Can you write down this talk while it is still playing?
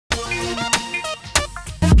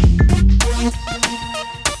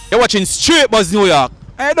watching Street Buzz New York.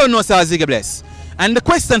 I don't know, Sir Ziggy Bless. And the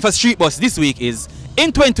question for Street Buzz this week is,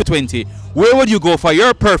 in 2020, where would you go for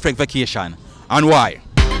your perfect vacation and why?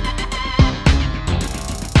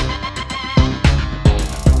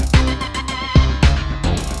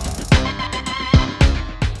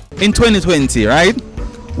 In 2020, right?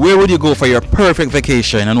 Where would you go for your perfect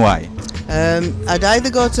vacation and why? I'd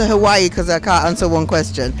either go to Hawaii because I can't answer one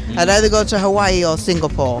question. I'd either go to Hawaii or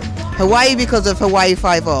Singapore. Hawaii because of Hawaii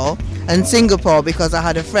 5-0 and Singapore because I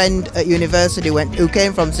had a friend at university who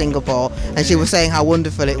came from Singapore and she was saying how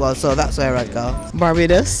wonderful it was, so that's where I'd go.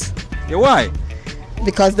 Barbados. Yeah, why?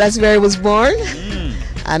 Because that's where I was born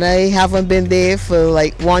and I haven't been there for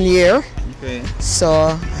like 1 year. Okay.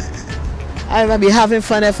 So I'll be having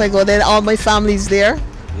fun if I go there. All my family's there.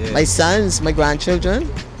 Yeah. My sons, my grandchildren.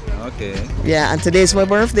 Okay. Yeah, and today's my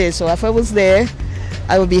birthday, so if I was there,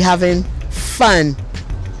 I would be having fun.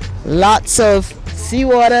 Lots of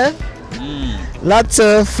seawater, lots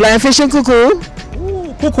of flying fish and cuckoo.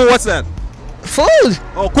 Ooh, cuckoo, what's that? Food.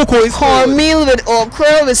 Oh, cuckoo is cornmeal with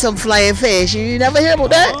okra with some flying fish. You never hear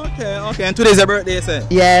about that? Okay, okay. And today's your birthday, you say?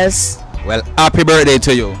 Yes. Well, happy birthday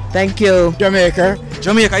to you. Thank you. Jamaica.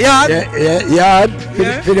 Jamaica, yard? Yeah, yard.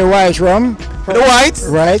 Yeah. For the white rum. For the whites?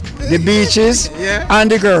 Right. The beaches. Yeah.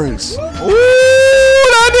 And the girls. Ooh,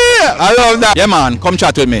 I love that. Yeah, man, come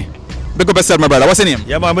chat with me. Big up yourself, my brother. What's your name?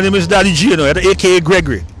 Yeah, man, my name is Daddy G, you know, aka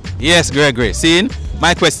Gregory. Yes, Gregory. See,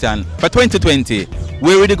 my question for 2020,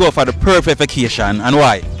 where would you go for the perfect vacation and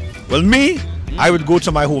why? Well, me, I would go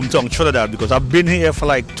to my hometown, Trinidad, because I've been here for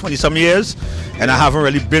like 20-some years and I haven't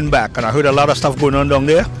really been back. And I heard a lot of stuff going on down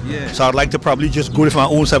there. Yeah. So I'd like to probably just go to my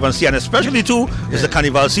own self and see. And especially too, it's the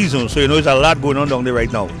carnival season. So, you know, there's a lot going on down there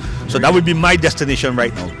right now. So that would be my destination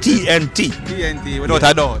right now. TNT. TNT,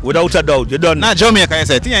 without a doubt. Without a doubt. You're done. Not Jamaica, you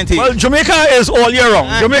said TNT. Well, Jamaica is all year round.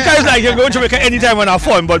 Jamaica is like you go to Jamaica anytime when I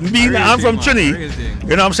fun. But me, I'm from Trinity.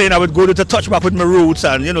 You know what I'm saying? I would go to touch back with my roots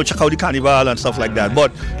and, you know, check out the carnival and stuff like that.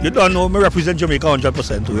 But you don't know, me represent Jamaica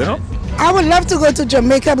 100% too, you know? I would love to go to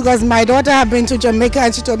Jamaica because my daughter had been to Jamaica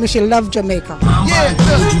and she told me she loved Jamaica. Yeah,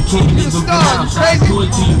 you star, crazy.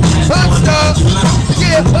 Hood star.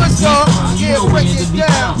 Yeah, hood star. Yeah, break it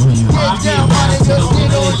down. Get down, money, just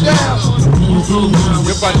get on down.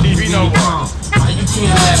 We're on TV now.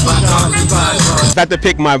 If I had to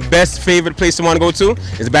pick my best favorite place to want to go to,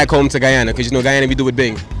 it's back home to Guyana, because you know Guyana we do it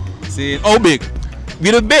big. See, how big?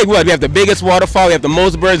 We do it big. What? We have the biggest waterfall, we have the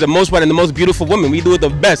most birds, the most water, and the most beautiful women. We do it the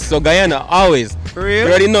best. So Guyana, always. For real? You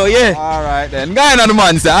already know, yeah. All right then. Guyana the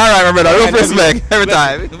man, sir. All right, my brother. Enough respect every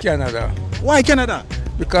time. Canada. Why Canada?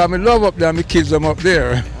 Because I love up there, my kids them up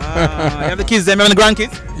there. You have the kids, them, you have the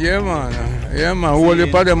grandkids? Yeah, man. Yeah, man. Whole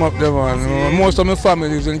heap of them up there, man. Most of my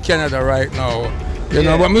family is in Canada right now. You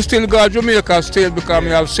know, but me still go to Jamaica still because me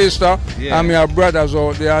have sister and me have brothers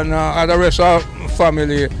out there and the rest of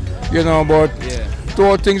family, you know, but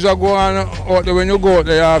two things are going on out there when you go out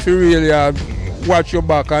there, you have to really watch your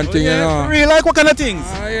back and things, you know. Really? Like what kind of things?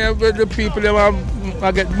 Yeah, but the people them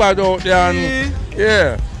I get bad out there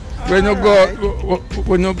and when you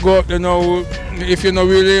go, you know, if you don't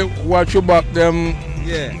really watch your back, them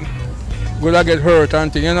gonna get hurt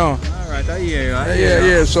and things, you know. Alright, I hear you.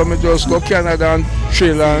 Yeah, so me just go Canada and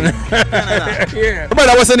chill and yeah.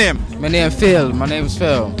 Brother, what's your name? My name Phil. My name is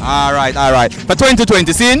Phil. Alright. For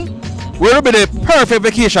 2020, scene, where will be the perfect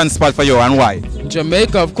vacation spot for you and why?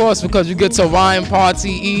 Jamaica, of course, because you get to wine,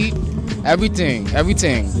 party, eat, everything.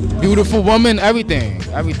 Beautiful woman, everything.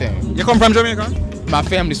 You come from Jamaica? My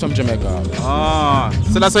family's from Jamaica.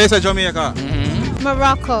 So that's why you said Jamaica?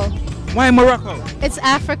 Morocco. Why Morocco? It's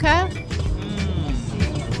Africa.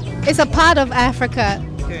 It's a part of Africa.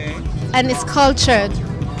 Okay. And it's cultured.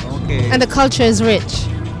 Okay. And the culture is rich.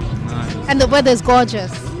 Nice. And the weather is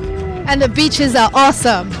gorgeous. And the beaches are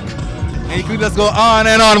awesome. And you could just go on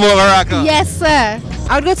and on about Morocco. Yes, sir.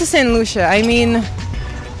 I would go to St. Lucia. I mean,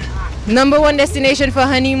 #1 destination for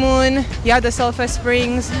honeymoon. You have the Sulphur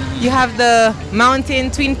Springs. You have the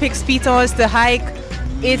mountain, Twin Peaks Pitons to hike.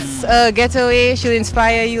 It's a getaway. She'll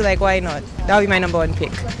inspire you. Like, why not? That would be my #1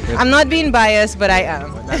 pick. I'm not being biased, but I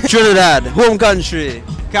am. Trinidad, home country.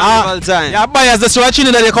 Carnival time. Yeah, biased. That's where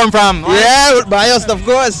Trinidad you come from. Right? Yeah, biased, of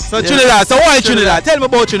course. So Trinidad. So why Trinidad? Tell me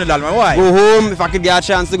about Trinidad, man. Why? Go home. If I could get a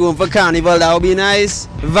chance to go home for carnival, that would be nice.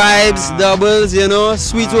 Vibes, doubles, you know,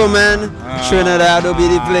 sweet woman. Trinidad would be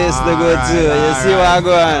the place to go to. You see what I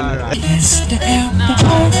go on?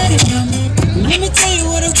 Let me tell you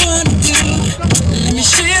what I wanna do. Let me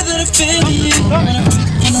show you that I feel you. Wanna rock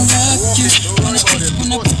you. Wanna kiss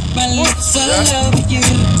when I put my lips all over you.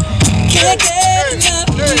 Can't get enough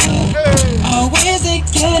of you. Always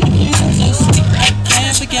thinking of you. So sweet, I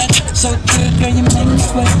can't forget. So good, girl, you make me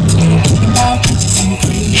sweat.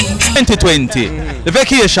 2020, the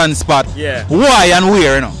vacation spot. Yeah. Why and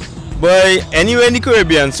where, you know? But anywhere in the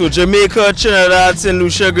Caribbean, so Jamaica, Trinidad, St.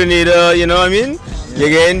 Lucia, Grenada, you know what I mean? You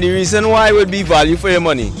getting the reason why would be value for your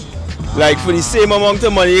money. Like for the same amount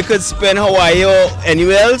of money you could spend Hawaii or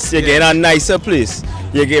anywhere else, you're getting a nicer place.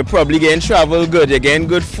 You're probably getting travel good, you're getting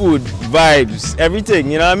good food, vibes,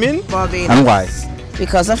 everything, you know what I mean? Barbados. And why?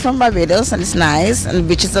 Because I'm from Barbados and it's nice and the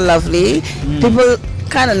beaches are lovely. People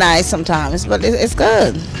kind of nice sometimes, but it's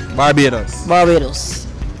good. Barbados. Barbados.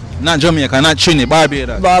 Not Jamaica, not Trinidad,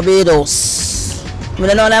 Barbados. Barbados. We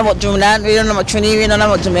don't know about Trinidad, we don't know about Trinidad, we don't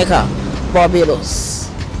know about Jamaica. Barbados.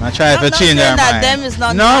 I try to change their mind. Them is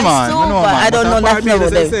not no, nice man, too, no, but man. I don't know nothing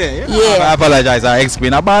about them. Yeah. I apologize, I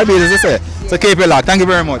explain. Barbados, they say. So keep it locked. Thank you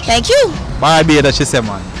very much. Thank you. Barbados, she said,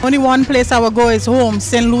 man. Only one place I will go is home,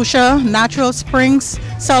 St. Lucia, Natural Springs,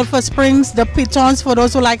 Sulphur Springs, the Pitons. For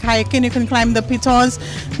those who like hiking, you can climb the Pitons.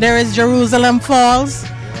 There is Jerusalem Falls.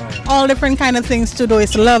 All different kind of things to do.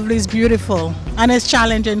 It's lovely, it's beautiful, and it's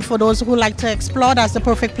challenging. For those who like to explore, that's the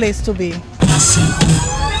perfect place to be.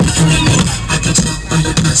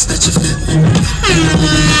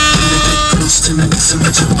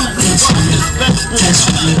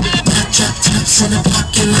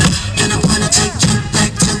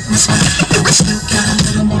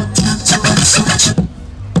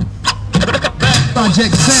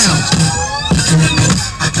 Project Sound.